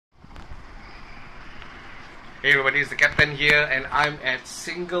Hey everybody, it's the Captain here, and I'm at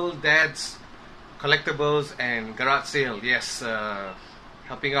Single Dad's Collectibles and Garage Sale. Yes,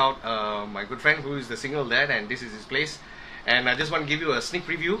 helping out my good friend who is the single dad, and this is his place. And I just want to give you a sneak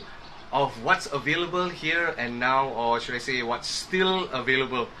preview of what's available here and now, or should I say what's still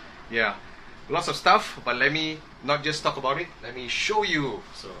available. Yeah, lots of stuff, but let me not just talk about it, let me show you.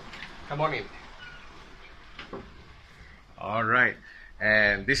 So come on in. Alright,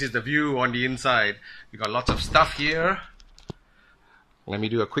 and this is the view on the inside. We got lots of stuff here. Let me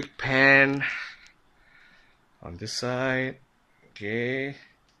do a quick pan on this side. Okay.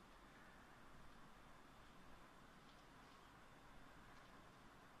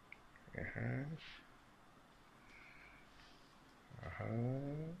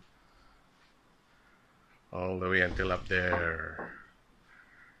 All the way until up there.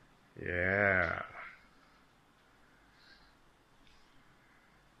 Yeah.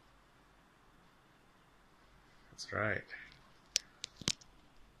 That's right.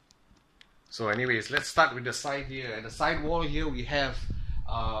 So anyways, let's start with the side here. At the side wall here we have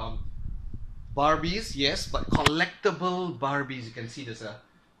Barbies, yes, but collectible Barbies. You can see there's a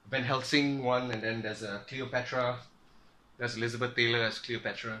Van Helsing one, and then there's a Cleopatra. There's Elizabeth Taylor as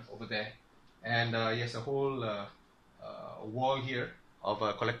Cleopatra over there. And yes, a whole wall here of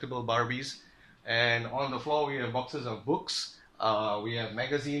collectible Barbies. And on the floor we have boxes of books. We have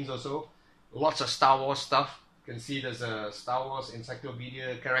magazines also. Lots of Star Wars stuff. You can see there's a Star Wars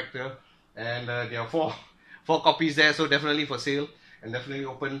encyclopedia character, and there are four copies there, so definitely for sale and definitely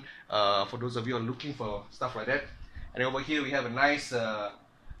open for those of you who are looking for stuff like that. And over here we have a nice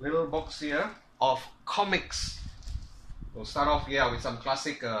little box here of comics. We'll start off here with some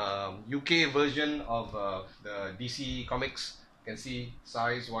classic UK version of the DC comics. You can see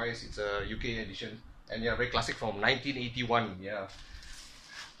size wise it's a UK edition, and yeah, very classic from 1981. Yeah.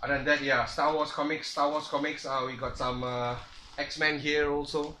 Other than that, yeah, Star Wars comics. We got some X-Men here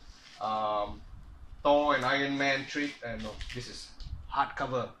also. Thor and Iron Man trade. No, this is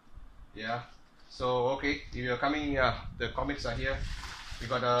hardcover. Yeah. So okay, if you're coming, the comics are here. We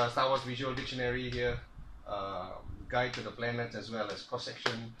got a Star Wars Visual Dictionary here, Guide to the Planets, as well as cross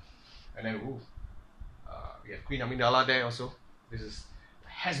section. And then we have Queen Amidala there also. This is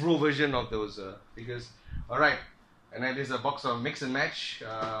Hasbro version of those figures. All right. And then there's a box of mix and match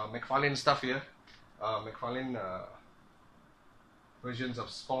McFarlane stuff here. McFarlane versions of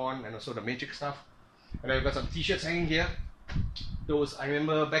Spawn and also the Matrix stuff. And then we've got some t-shirts hanging here. Those, I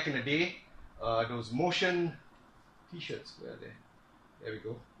remember back in the day, those motion t-shirts. Where are they? There we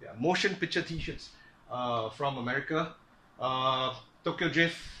go. Yeah, motion picture t-shirts from America. Tokyo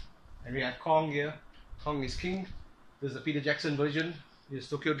Drift. And we have Kong here. Kong is king. There's the Peter Jackson version. Here's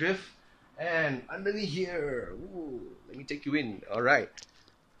Tokyo Drift. And underneath here, ooh, let me take you in. Alright,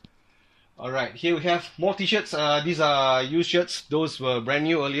 here we have more t-shirts. These are used shirts. Those were brand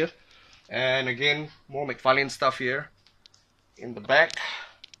new earlier. And again, more McFarlane stuff here in the back.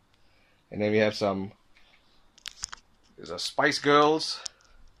 And then we have some, there's a Spice Girls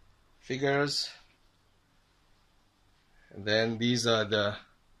figures. And then these are the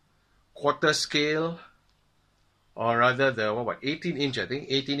quarter scale, or rather the 18-inch, I think,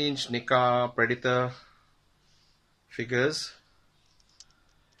 18-inch NECA Predator figures.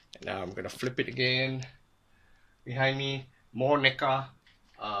 And now I'm gonna flip it again. Behind me, more NECA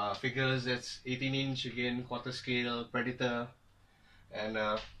figures. That's 18-inch again, quarter scale Predator, and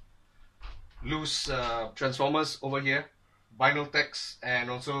loose Transformers over here, vinyl text, and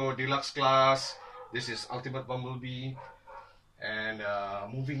also deluxe class. This is Ultimate Bumblebee. And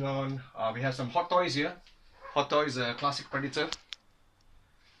moving on, we have some Hot Toys here. Hot Toys, classic Predator.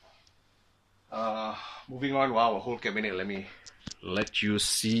 Moving on, wow, a whole cabinet. Let me let you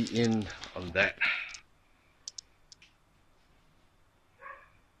see in on that.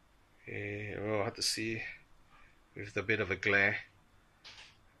 Okay, oh, hard to see with a bit of a glare.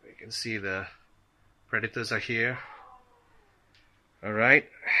 You can see the Predators are here. Alright,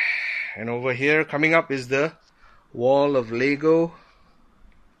 and over here coming up is the wall of Lego.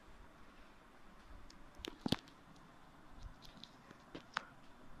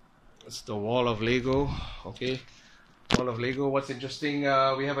 It's the wall of Lego. Okay, wall of Lego. What's interesting,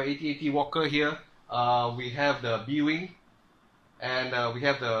 we have a 8080 Walker here. We have the B-Wing, and we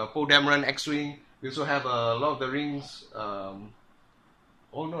have the Poe Dameron X-Wing. We also have a lot of the rings. Oh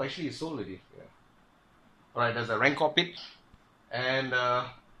no, actually it's sold already. Yeah. Alright, there's a Rancor Pit, and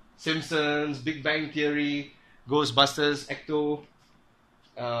Simpsons, Big Bang Theory, Ghostbusters, Ecto.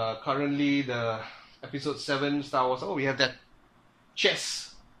 Currently the episode 7 Star Wars. Oh, we have that chess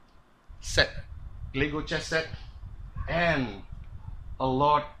set, Lego chess set, and a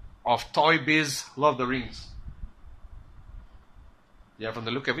lot of Toybiz Lord of the Rings. yeah, from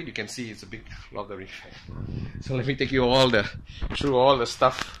the look of it, you can see it's a big Lord of the Rings fan. So let me take you through all the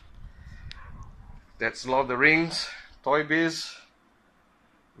stuff. That's Lord of the Rings, Toybiz.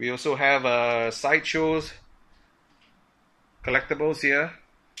 We also have sideshows, collectibles here.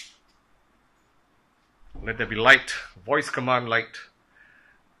 Let there be light, voice command light.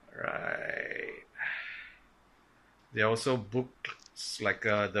 Right. There are also books like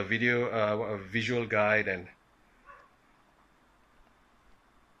the video, visual guide, and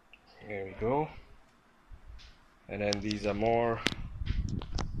there we go. And then these are more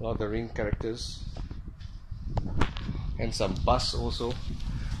Lord of the Ring characters, and some bus also.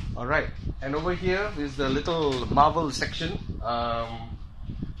 Alright, and over here is the little Marvel section.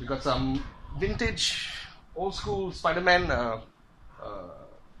 We got some vintage, old school Spider-Man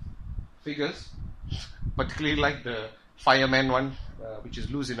figures, particularly like the Fireman one, which is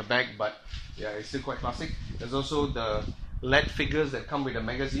loose in the bag, but yeah, it's still quite classic. There's also the LED figures that come with a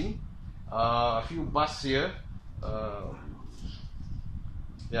magazine. A few busts here.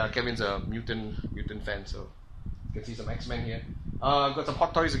 Yeah, Kevin's a mutant fan, so you can see some X-Men here. I've got some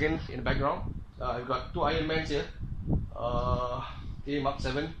Hot Toys again in the background. I've got two Iron Mans here. Mark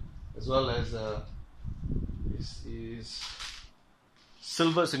 7, as well as this is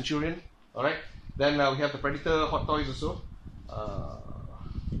Silver Centurion. Alright, then we have the Predator Hot Toys also,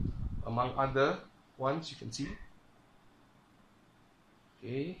 among other ones you can see.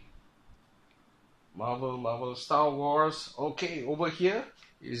 Okay, Marvel, Star Wars. Okay, over here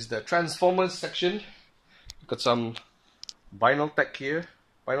is the Transformers section. Got some vinyl tags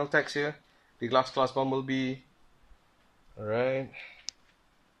here, the Glass Bumblebee. Alright,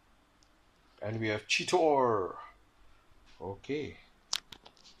 and we have Cheetor. Okay,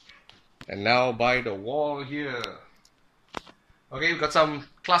 and now by the wall here, okay, we've got some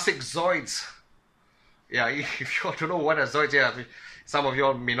classic Zoids. Yeah, if you all don't know what a Zoid, yeah, some of you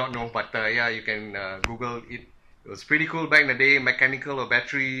all may not know, but yeah, you can Google it. It was pretty cool back in the day, mechanical or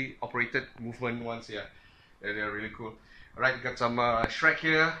battery operated movement ones. Yeah, they're really cool. Alright, we got some Shrek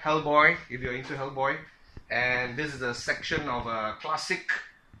here, Hellboy, if you're into Hellboy. And this is a section of classic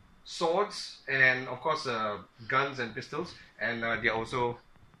swords, and of course guns and pistols, and they're also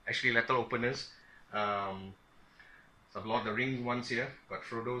actually lethal openers. Some Lord of the Ring ones here. Got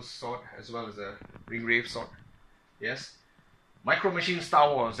Frodo's sword as well as a Ringwraith sword. Yes. Micro Machine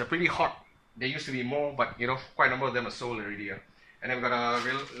Star Wars, they're pretty hot. There used to be more, but you know, quite a number of them are sold already here. And then we've got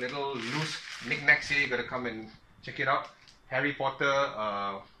a little loose knickknacks here. You gotta come and check it out. Harry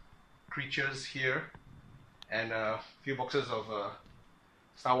Potter creatures here, and a few boxes of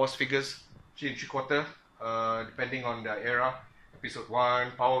Star Wars figures, 3 3/4, depending on the era. Episode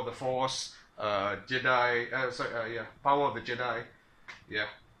 1, Power of the Force, Jedi, Power of the Jedi, yeah.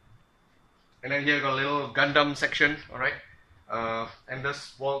 And then here got a little Gundam section, alright.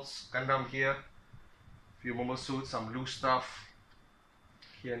 Endless Waltz Gundam here, few mobile suits, some loose stuff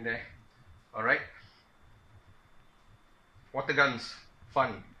here and there, alright. Water guns,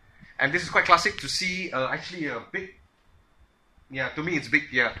 fun. And this is quite classic to see actually a big, yeah, to me it's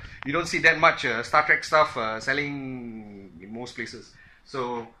big, yeah. You don't see that much Star Trek stuff selling in most places.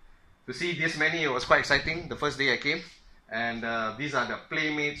 So to see this many, it was quite exciting the first day I came. And these are the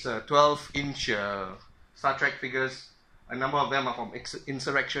Playmates 12-inch Star Trek figures. A number of them are from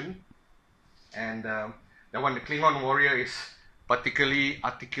Insurrection. And the one, the Klingon Warrior, is particularly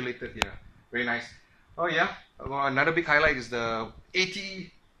articulated, yeah. Very nice. Oh yeah, well, another big highlight is the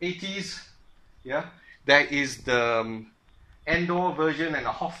 80s, yeah. There is the Endor version and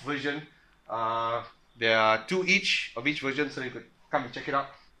a Hoth version. There are 2 each of each version, so you could come and check it out.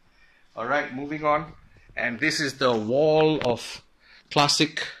 Alright, moving on. And this is the wall of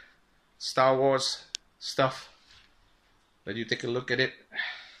classic Star Wars stuff. Let you take a look at it.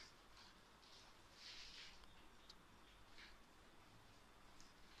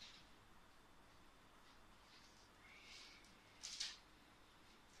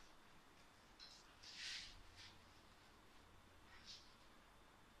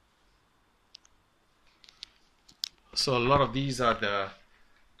 So a lot of these are the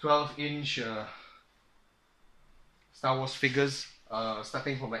 12-inch Star Wars figures,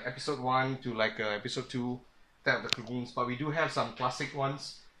 starting from like episode 1 to like episode 2, Attack of the Clones. But we do have some classic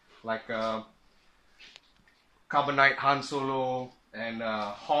ones like Carbonite Han Solo and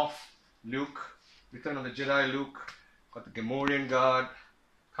Hoth Luke, Return of the Jedi Luke. Got the Gamorrean Guard,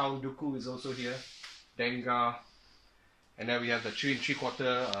 Count Dooku is also here, Dengar, and then we have the 3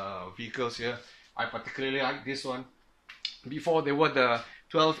 3/4 vehicles here. I particularly like this one. Before they were the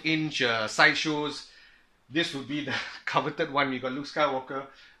 12-inch sideshows, this would be the coveted one. You got Luke Skywalker,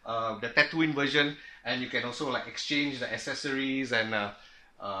 the Tatooine version, and you can also like exchange the accessories and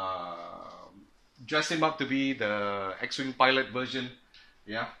dress him up to be the X-Wing pilot version.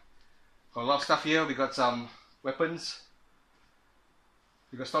 Yeah, got a lot of stuff here. We got some weapons.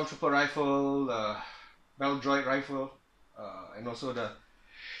 We got Stormtrooper rifle, Battle Droid rifle, and also the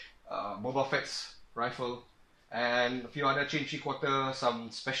Boba Fett's rifle, and a few other change 3/4,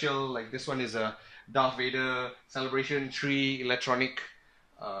 some special, like this one is a Darth Vader Celebration 3 electronic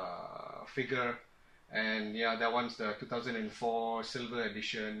figure, and yeah, that one's the 2004 silver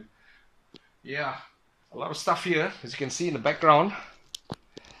edition. Yeah, a lot of stuff here, as you can see in the background.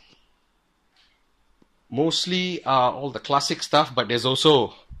 Mostly all the classic stuff, but there's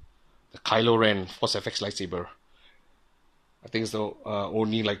also the Kylo Ren Force FX lightsaber. I think it's the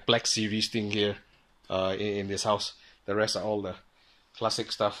only like Black Series thing here in this house. The rest are all the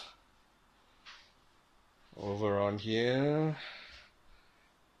classic stuff. Over on here,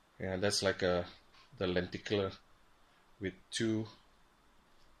 yeah, that's like the lenticular with two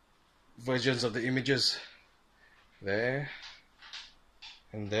versions of the images there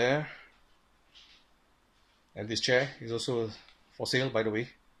and there. And this chair is also for sale, by the way.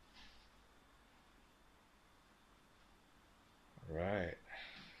 Right.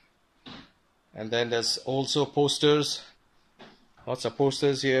 And then there's also posters. Lots of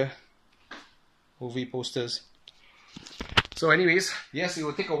posters here. Movie posters. So anyways, yes, it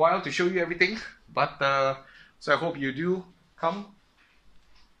will take a while to show you everything, but so I hope you do come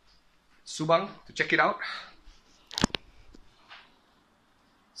Subang to check it out.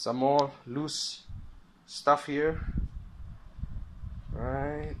 Some more loose stuff here.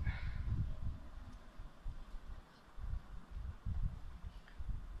 Right.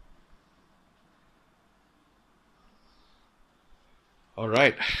 All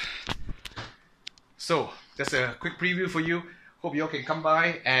right. So just a quick preview for you. Hope you all can come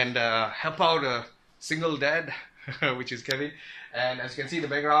by and help out a single dad, which is Kevin. And as you can see in the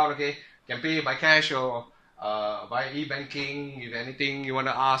background, okay, you can pay by cash or by e-banking. If anything you want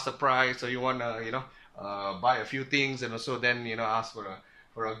to ask the price, or you want to, buy a few things, and also then ask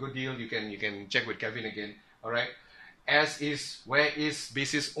for a good deal, you can check with Kevin again. All right. As is, where is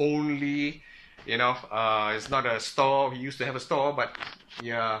basis only. It's not a store. We used to have a store, but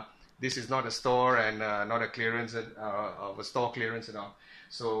yeah, this is not a store and not a clearance of a store clearance and all.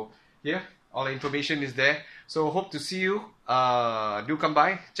 So yeah, all the information is there. So hope to see you. Do come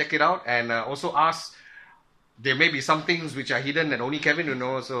by, check it out, and also ask. There may be some things which are hidden that only Kevin will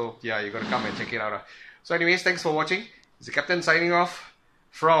know. So yeah, you gotta come and check it out. So anyways, thanks for watching. It's the Captain signing off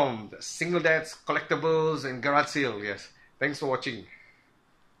from the Single Dads Collectibles and Garage Sale. Yes, thanks for watching.